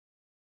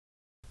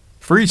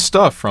Free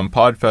stuff from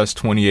Podfest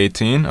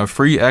 2018, a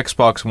free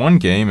Xbox One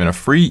game, and a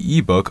free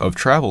ebook of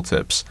travel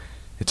tips.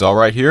 It's all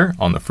right here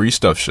on the Free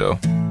Stuff Show.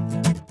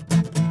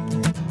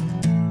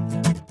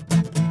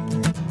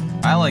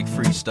 I like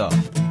free stuff.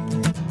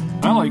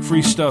 I like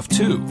free stuff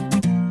too.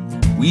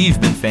 We've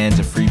been fans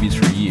of freebies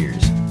for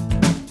years.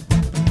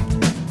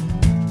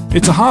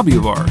 It's a hobby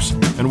of ours,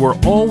 and we're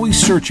always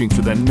searching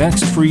for the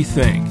next free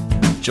thing.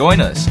 Join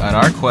us on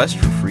our quest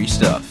for free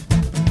stuff.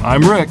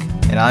 I'm Rick.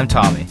 And I'm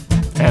Tommy.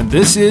 And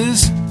this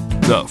is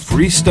the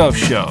Free Stuff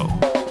Show.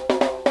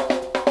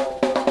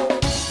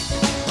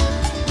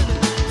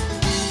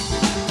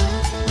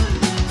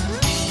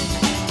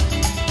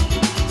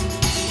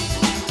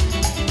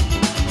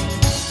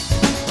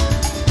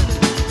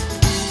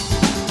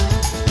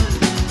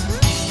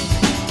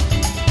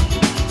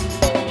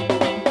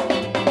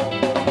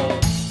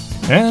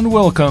 And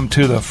welcome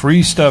to the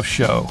Free Stuff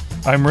Show.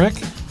 I'm Rick.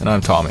 And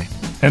I'm Tommy.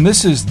 And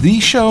this is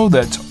the show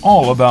that's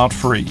all about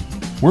free.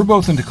 We're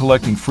both into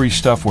collecting free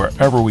stuff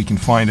wherever we can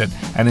find it.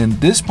 And in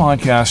this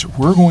podcast,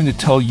 we're going to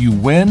tell you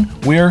when,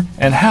 where,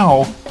 and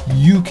how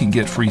you can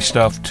get free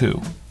stuff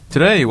too.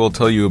 Today, we'll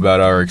tell you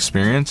about our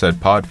experience at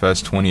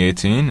Podfest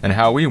 2018 and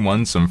how we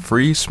won some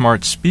free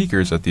smart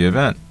speakers at the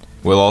event.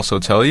 We'll also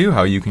tell you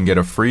how you can get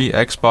a free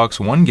Xbox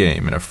One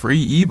game and a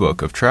free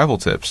ebook of travel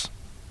tips.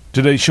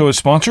 Today's show is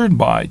sponsored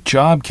by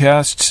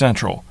Jobcast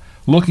Central.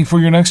 Looking for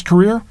your next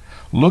career?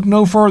 Look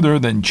no further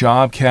than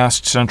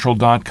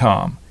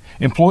jobcastcentral.com.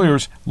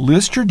 Employers,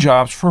 list your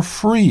jobs for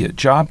free at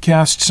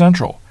Jobcast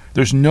Central.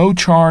 There's no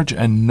charge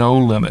and no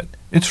limit.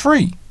 It's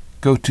free.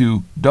 Go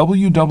to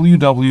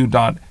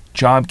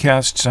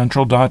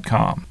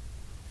www.jobcastcentral.com.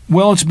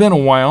 Well, it's been a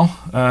while.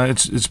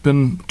 It's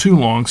been too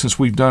long since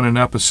we've done an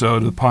episode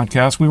of the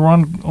podcast. We were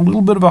on a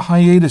little bit of a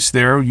hiatus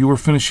there. You were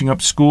finishing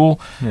up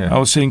school. Yeah. I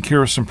was taking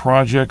care of some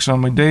projects on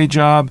my day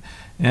job,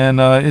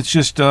 and it's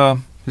just a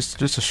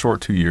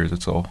short 2 years,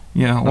 that's all.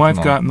 Yeah, Nothing life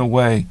long. got in the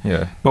way.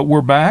 Yeah. But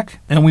we're back,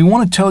 and we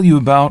want to tell you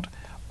about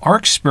our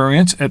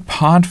experience at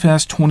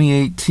Podfest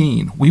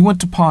 2018. We went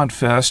to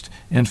Podfest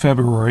in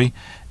February,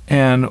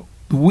 and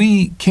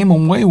we came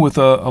away with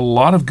a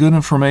lot of good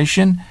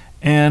information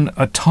and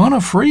a ton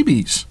of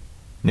freebies.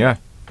 Yeah,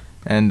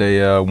 and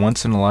a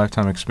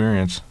once-in-a-lifetime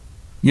experience.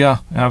 Yeah,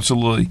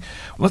 absolutely.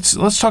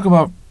 Let's talk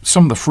about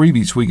some of the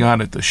freebies we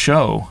got at the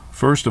show.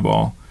 First of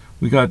all,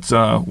 we got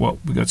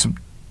some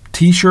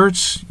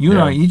T-shirts. You and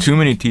I each. Too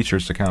many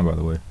T-shirts to count, by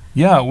the way.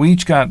 Yeah, we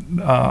each got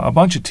a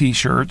bunch of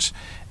T-shirts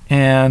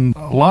and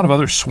a lot of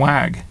other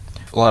swag.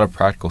 A lot of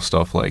practical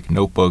stuff like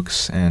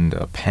notebooks and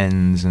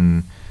pens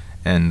and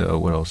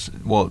what else?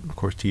 Well, of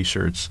course,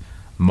 T-shirts,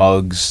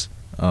 mugs.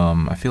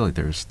 I feel like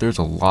there's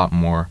a lot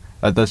more.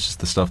 That's just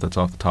the stuff that's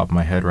off the top of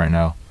my head right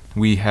now.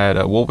 We had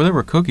there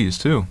were cookies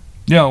too.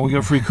 Yeah, we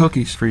got free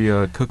cookies. Free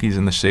cookies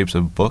in the shapes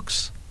of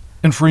books.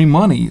 And free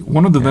money.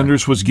 One of the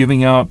vendors was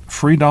giving out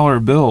free dollar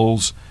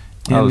bills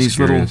in these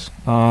little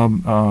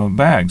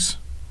bags.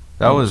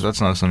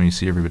 That's not something you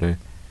see every day.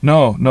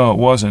 No, it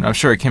wasn't. I'm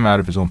sure it came out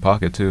of his own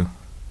pocket too.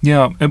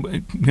 Yeah,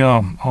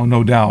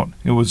 no doubt.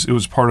 It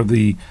was part of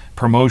the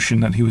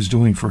promotion that he was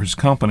doing for his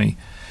company.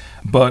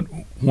 But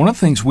one of the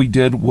things we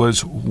did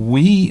was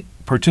we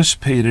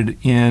participated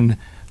in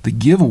the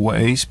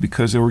giveaways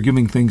because they were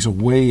giving things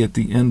away at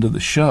the end of the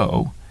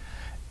show.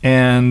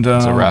 And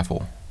it's a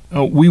raffle.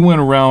 We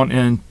went around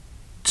and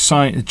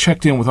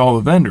checked in with all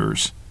the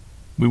vendors.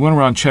 We went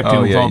around and checked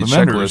in with all the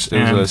vendors.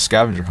 It was a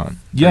scavenger hunt.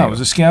 Yeah, it was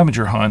a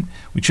scavenger hunt.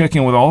 We checked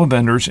in with all the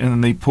vendors, and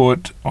then they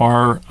put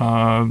our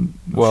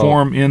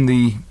form in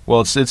the... Well,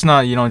 it's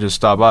not, you don't just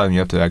stop by them. You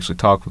have to actually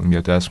talk with them. You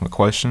have to ask them a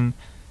question,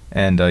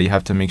 and you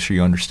have to make sure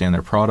you understand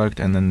their product,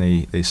 and then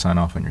they sign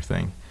off on your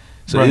thing.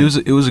 So right.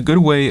 It was a good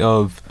way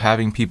of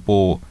having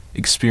people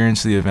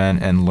experience the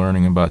event and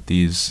learning about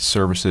these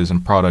services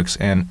and products,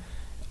 and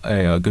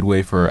a good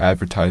way for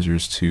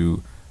advertisers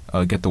to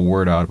get the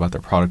word out about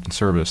their product and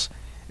service.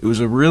 It was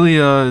a really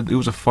it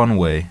was a fun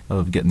way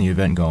of getting the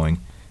event going.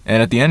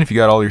 And at the end, if you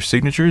got all your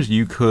signatures,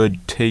 you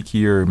could take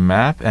your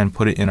map and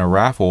put it in a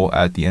raffle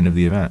at the end of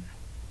the event.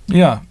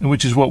 Yeah,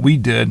 which is what we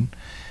did.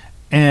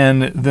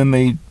 And then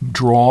they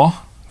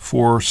draw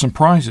for some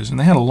prizes, and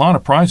they had a lot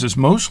of prizes.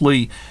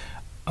 Mostly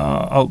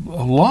a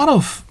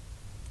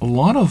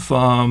lot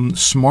of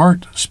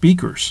smart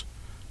speakers.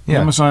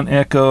 Yeah. Amazon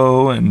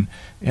Echo and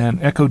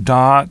Echo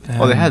Dot.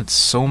 And they had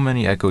so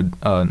many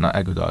not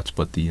Echo Dots,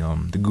 but the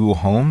Google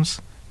Homes.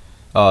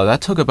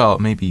 That took about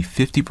maybe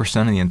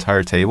 50% of the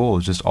entire table. It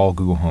was just all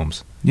Google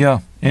Homes. Yeah,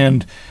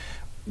 and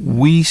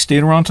we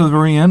stayed around to the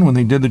very end when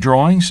they did the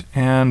drawings,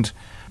 and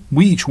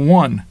we each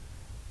won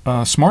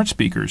smart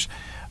speakers.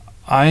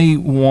 I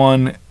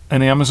won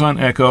an Amazon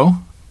Echo,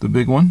 the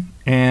big one,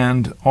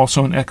 and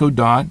also an Echo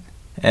Dot.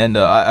 And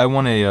I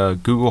won a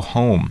Google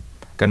Home.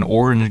 Got an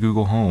orange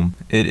Google Home.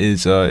 It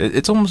is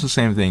it's almost the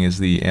same thing as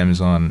the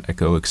Amazon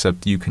Echo,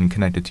 except you can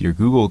connect it to your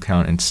Google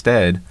account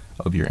instead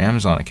of your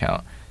Amazon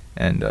account.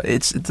 And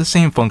it's the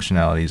same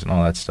functionalities and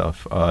all that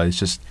stuff. It's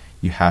just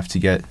you have to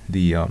get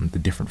the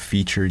different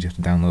features. You have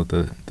to download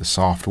the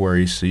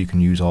software so you can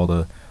use all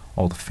the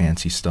all the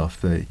fancy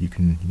stuff that you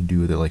can do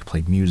with it, like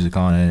play music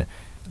on it.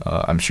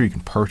 I'm sure you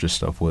can purchase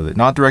stuff with it,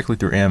 not directly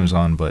through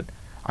Amazon, but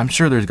I'm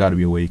sure there's got to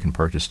be a way you can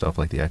purchase stuff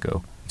like the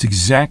Echo. It's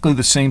exactly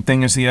the same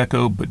thing as the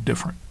Echo, but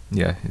different.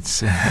 Yeah,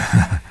 it's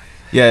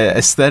yeah,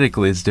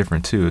 aesthetically it's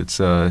different too. It's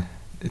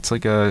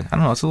like I don't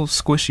know, it's a little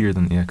squishier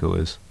than the Echo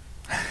is.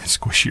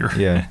 Squishier.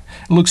 Yeah.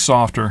 It looks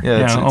softer.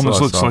 Yeah, it's almost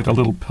looks softer. like a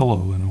little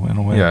pillow in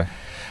a way. Yeah.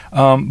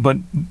 But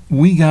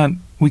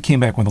we came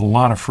back with a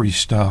lot of free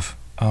stuff.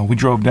 We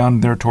drove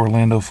down there to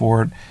Orlando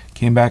for it,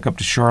 came back up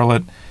to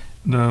Charlotte.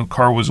 The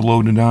car was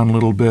loaded down a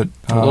little bit.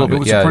 It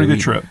was a pretty good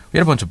trip. We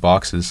had a bunch of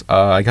boxes.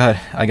 I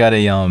got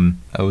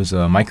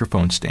a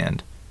microphone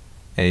stand,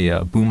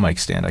 a boom mic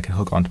stand I could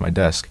hook onto my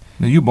desk.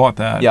 Now, you bought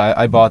that. Yeah,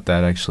 I bought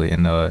that actually,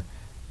 and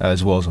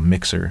as well as a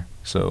mixer.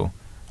 So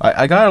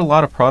I got a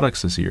lot of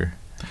products this year.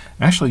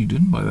 Actually, you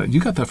didn't buy that. You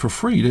got that for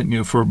free, didn't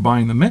you, for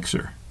buying the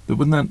mixer?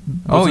 Wasn't that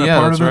Oh yeah,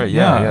 part that's of it? right.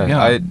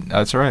 Yeah.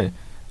 That's right.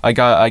 I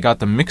got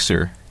the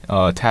mixer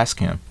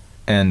Tascam,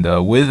 and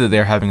with it,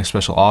 they're having a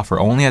special offer.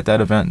 Only at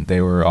that event,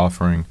 they were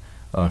offering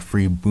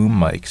free boom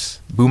mic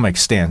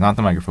stands, not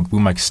the microphone,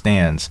 boom mic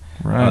stands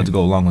to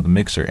go along with the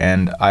mixer.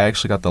 And I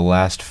actually got the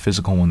last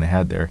physical one they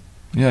had there.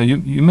 Yeah,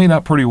 you made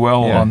out pretty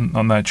well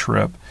on that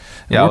trip.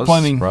 And yeah, I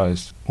was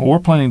surprised. Well, we're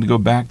planning to go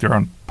back there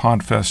on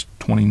Podfest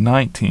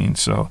 2019,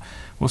 so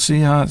we'll see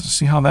how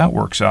that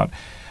works out.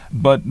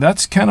 But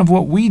that's kind of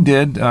what we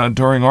did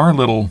during our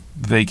little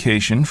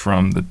vacation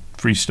from the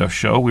Free Stuff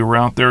Show. We were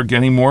out there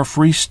getting more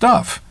free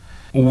stuff.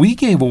 We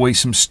gave away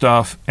some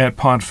stuff at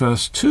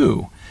Podfest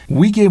too.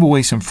 We gave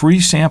away some free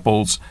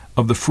samples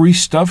of the Free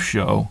Stuff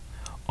Show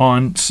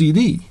on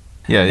CD.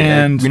 Yeah,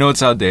 and we know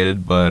it's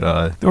outdated,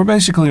 but they were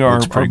basically our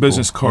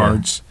business cool.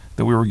 cards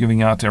that we were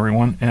giving out to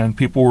everyone, and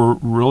people were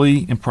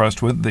really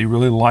impressed with it. They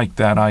really liked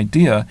that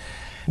idea.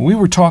 We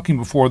were talking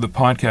before the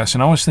podcast,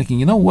 and I was thinking,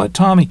 you know what,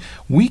 Tommy,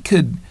 we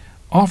could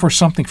offer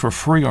something for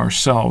free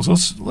ourselves.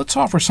 Let's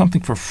offer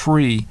something for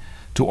free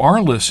to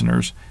our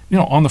listeners,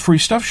 on the Free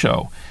Stuff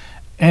Show.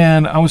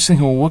 And I was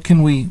thinking, well, what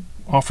can we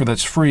offer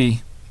that's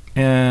free?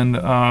 And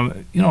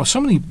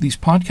so many of these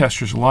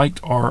podcasters liked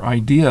our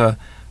idea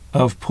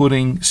of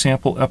putting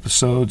sample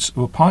episodes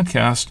of a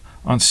podcast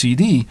on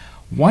CD.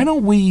 Why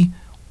don't we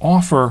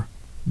offer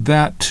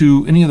that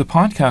to any of the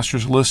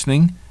podcasters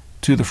listening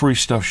to the Free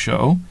Stuff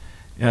Show?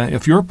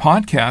 If you're a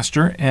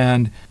podcaster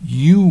and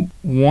you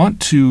want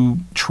to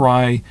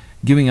try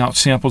giving out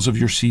samples of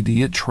your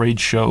CD at trade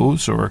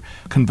shows or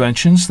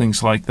conventions,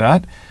 things like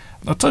that,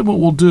 I'll tell you what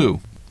we'll do.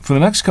 For the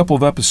next couple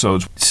of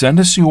episodes, send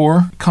us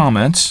your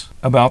comments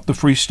about the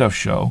Free Stuff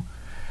Show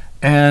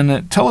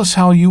and tell us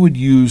how you would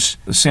use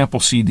sample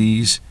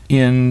CDs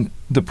in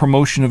the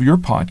promotion of your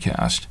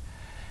podcast.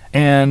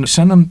 And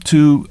send them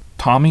to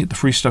Tommy at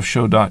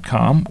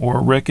thefreestuffshow.com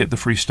or Rick at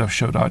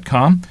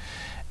thefreestuffshow.com.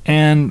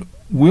 And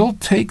we'll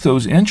take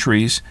those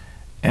entries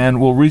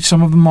and we'll read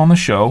some of them on the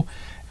show.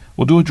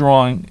 We'll do a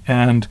drawing,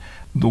 and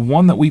the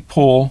one that we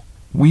pull,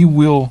 we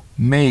will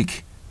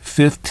make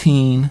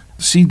 15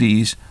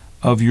 CDs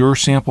of your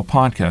sample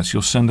podcast.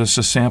 You'll send us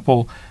a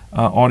sample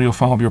audio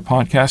file of your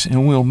podcast,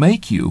 and we'll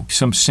make you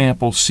some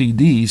sample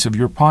CDs of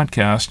your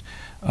podcast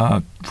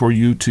for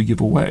you to give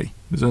away.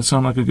 Does that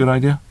sound like a good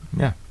idea?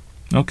 Yeah.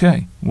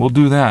 Okay, we'll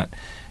do that.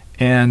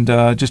 And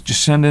just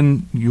send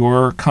in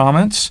your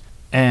comments,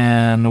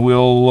 and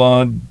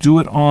we'll do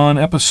it on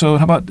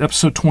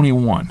episode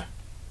 21?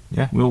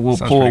 Yeah. We'll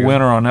pull a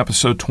winner on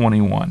episode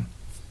 21.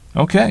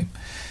 Okay.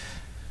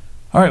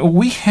 All right, well,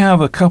 we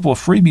have a couple of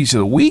freebies of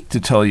the week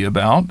to tell you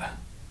about.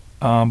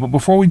 But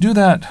before we do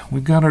that,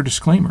 we've got our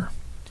disclaimer.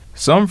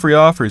 Some free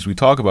offers we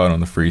talk about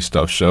on the Free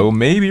Stuff Show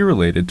may be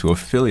related to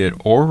affiliate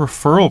or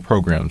referral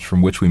programs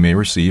from which we may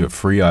receive a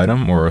free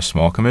item or a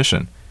small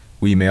commission.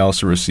 We may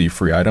also receive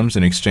free items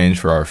in exchange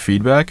for our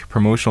feedback,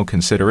 promotional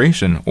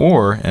consideration,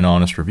 or an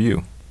honest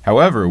review.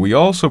 However, we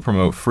also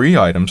promote free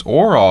items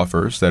or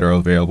offers that are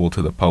available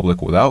to the public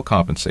without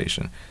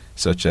compensation,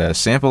 such as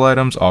sample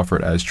items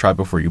offered as try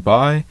before you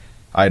buy,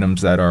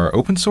 items that are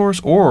open source,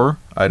 or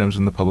items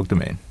in the public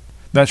domain.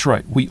 That's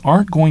right. We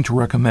aren't going to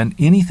recommend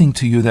anything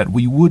to you that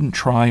we wouldn't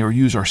try or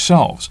use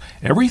ourselves.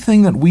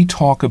 Everything that we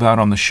talk about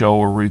on the show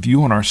or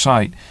review on our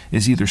site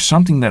is either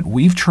something that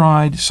we've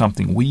tried,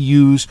 something we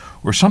use,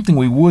 or something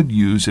we would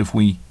use if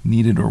we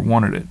needed or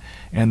wanted it.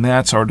 And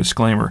that's our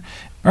disclaimer.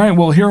 All right,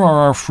 well, here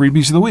are our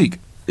freebies of the week.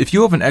 If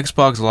you have an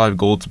Xbox Live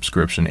Gold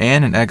subscription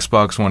and an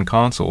Xbox One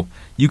console,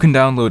 you can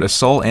download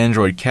Assault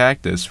Android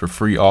Cactus for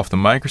free off the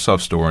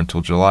Microsoft Store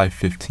until July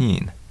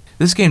 15.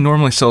 This game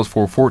normally sells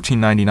for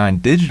 $14.99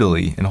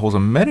 digitally and holds a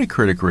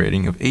Metacritic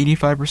rating of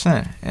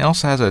 85%. It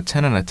also has a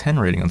 10 out of 10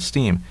 rating on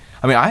Steam.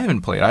 I mean, I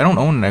haven't played. I don't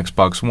own an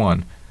Xbox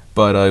One,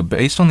 but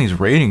based on these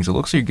ratings, it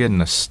looks like you're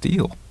getting a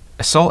steal.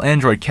 Assault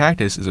Android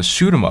Cactus is a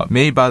shoot-'em-up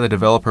made by the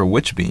developer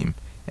Witchbeam,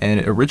 and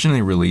it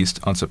originally released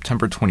on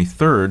September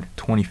 23rd,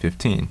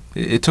 2015.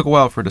 It took a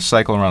while for it to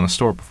cycle around the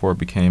store before it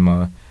became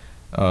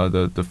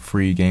the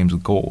free games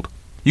with gold.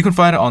 You can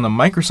find it on the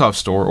Microsoft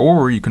Store,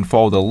 or you can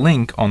follow the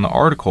link on the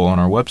article on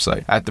our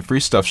website at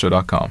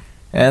thefreestuffshow.com.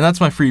 And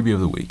that's my freebie of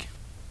the week.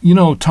 You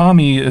know,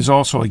 Tommy is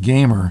also a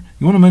gamer.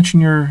 You want to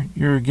mention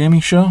your gaming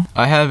show?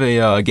 I have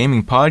a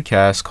gaming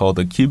podcast called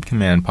the Cube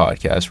Command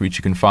Podcast, which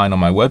you can find on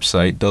my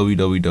website,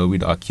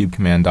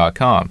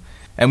 www.cubecommand.com.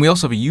 And we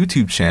also have a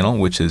YouTube channel,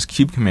 which is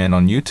Cube Command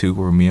on YouTube,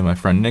 where me and my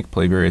friend Nick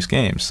play various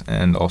games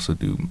and also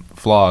do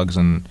vlogs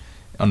and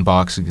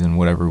unboxings and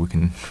whatever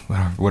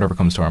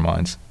comes to our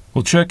minds.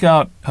 Well, check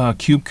out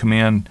Cube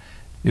Command.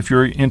 If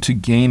you're into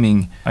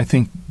gaming, I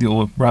think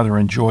you'll rather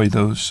enjoy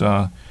those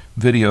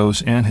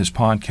videos and his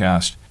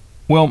podcast.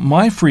 Well,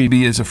 my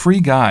freebie is a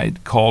free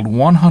guide called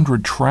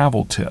 100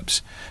 Travel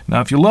Tips.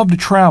 Now, if you love to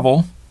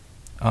travel,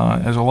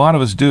 as a lot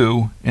of us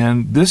do,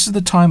 and this is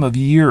the time of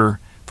year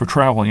for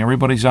traveling.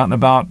 Everybody's out and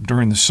about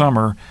during the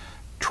summer,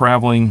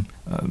 traveling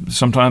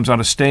sometimes out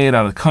of state,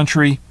 out of the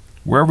country,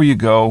 wherever you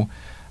go,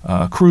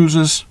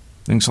 cruises,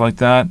 things like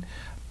that.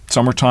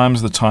 Summertime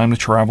is the time to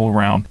travel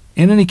around.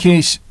 In any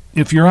case,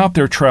 if you're out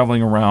there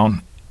traveling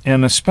around,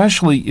 and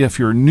especially if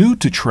you're new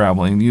to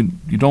traveling,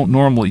 you don't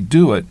normally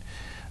do it,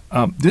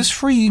 this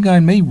free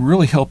guide may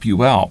really help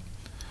you out.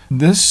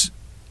 This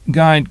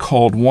guide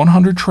called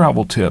 100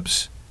 Travel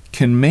Tips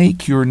can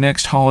make your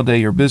next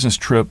holiday or business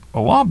trip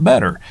a lot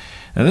better.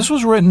 Now, this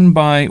was written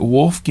by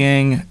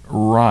Wolfgang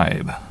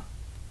Riebe.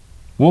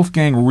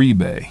 Wolfgang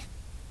Riebe.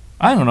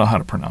 I don't know how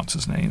to pronounce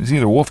his name. It's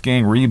either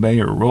Wolfgang Riebe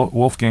or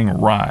Wolfgang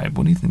Riebe.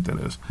 What do you think that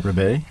is?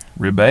 Riebe?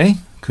 Riebe?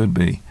 Could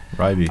be.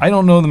 Riebe. I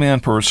don't know the man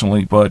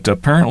personally, but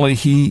apparently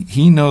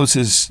he knows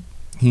his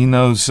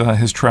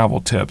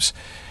travel tips.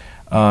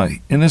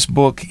 In this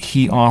book,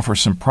 he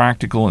offers some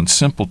practical and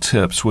simple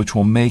tips which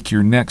will make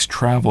your next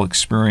travel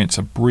experience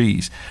a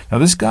breeze. Now,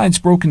 this guide's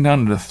broken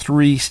down into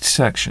 3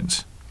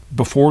 sections.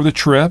 Before the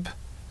trip,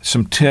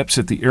 some tips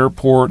at the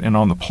airport and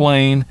on the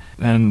plane,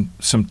 and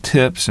some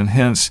tips and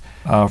hints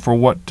for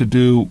what to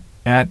do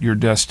at your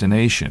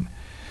destination.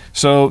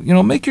 So,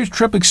 make your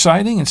trip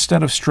exciting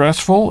instead of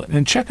stressful,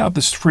 and check out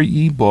this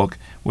free ebook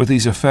with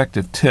these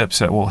effective tips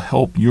that will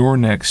help your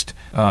next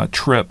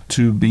trip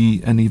to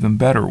be an even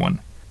better one.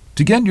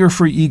 To get your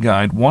free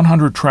e-guide,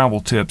 100 Travel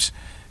Tips,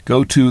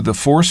 go to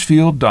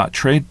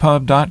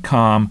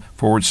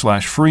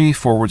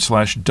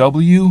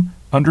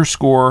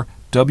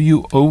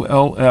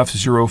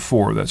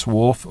theforcefield.tradepub.com/free/W_WOLF04. That's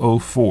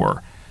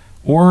Wolf04.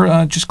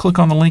 Or just click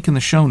on the link in the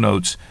show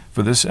notes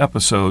for this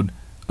episode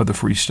of the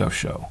Free Stuff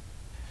Show.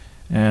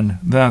 And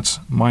that's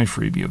my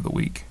freebie of the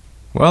week.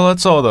 Well,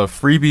 that's all the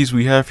freebies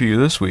we have for you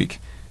this week.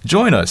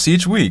 Join us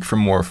each week for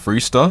more free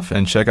stuff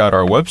and check out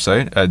our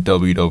website at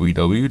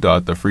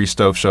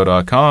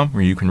www.thefreestuffshow.com,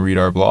 where you can read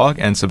our blog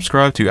and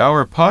subscribe to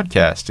our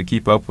podcast to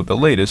keep up with the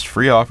latest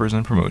free offers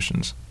and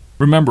promotions.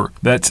 Remember,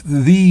 that's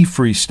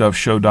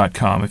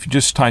thefreestuffshow.com. If you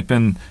just type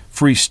in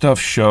Free Stuff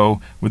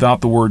Show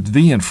without the word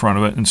 "the" in front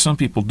of it, and some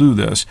people do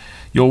this,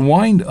 you'll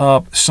wind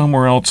up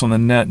somewhere else on the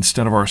net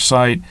instead of our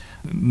site.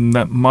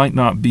 That might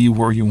not be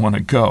where you want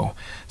to go.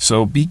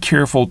 So be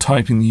careful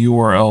typing the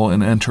URL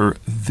and enter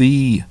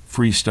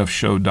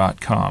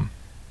thefreestuffshow.com.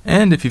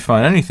 And if you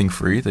find anything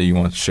free that you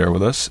want to share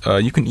with us,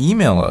 you can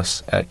email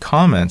us at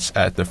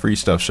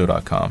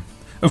comments@thefreestuffshow.com.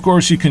 Of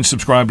course, you can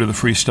subscribe to The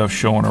Free Stuff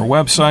Show on our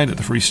website at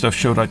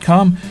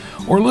thefreestuffshow.com,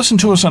 or listen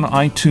to us on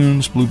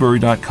iTunes,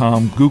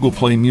 Blueberry.com, Google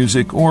Play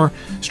Music, or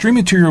stream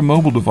it to your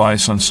mobile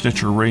device on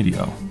Stitcher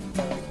Radio.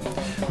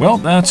 Well,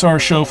 that's our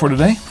show for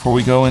today. Before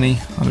we go,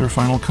 any other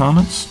final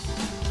comments?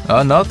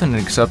 Nothing,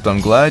 except I'm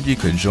glad you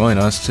could join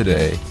us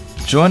today.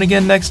 Join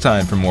again next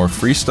time for more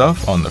free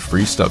stuff on The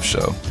Free Stuff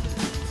Show.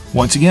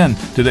 Once again,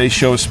 today's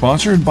show is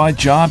sponsored by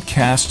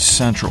Jobcast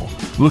Central.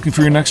 Looking for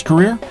your next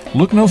career?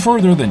 Look no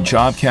further than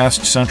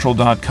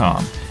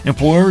JobcastCentral.com.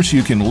 Employers,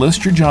 you can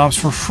list your jobs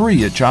for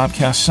free at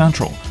Jobcast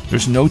Central.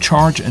 There's no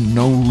charge and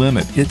no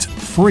limit. It's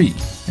free,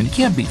 and you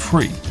can't beat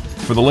free.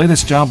 For the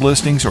latest job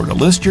listings or to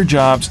list your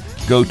jobs,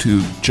 go to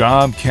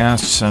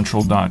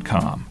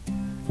JobcastCentral.com.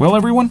 Well,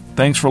 everyone,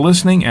 thanks for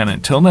listening, and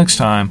until next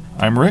time,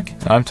 I'm Rick.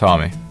 I'm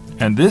Tommy.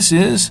 And this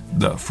is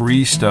The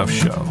Free Stuff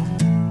Show.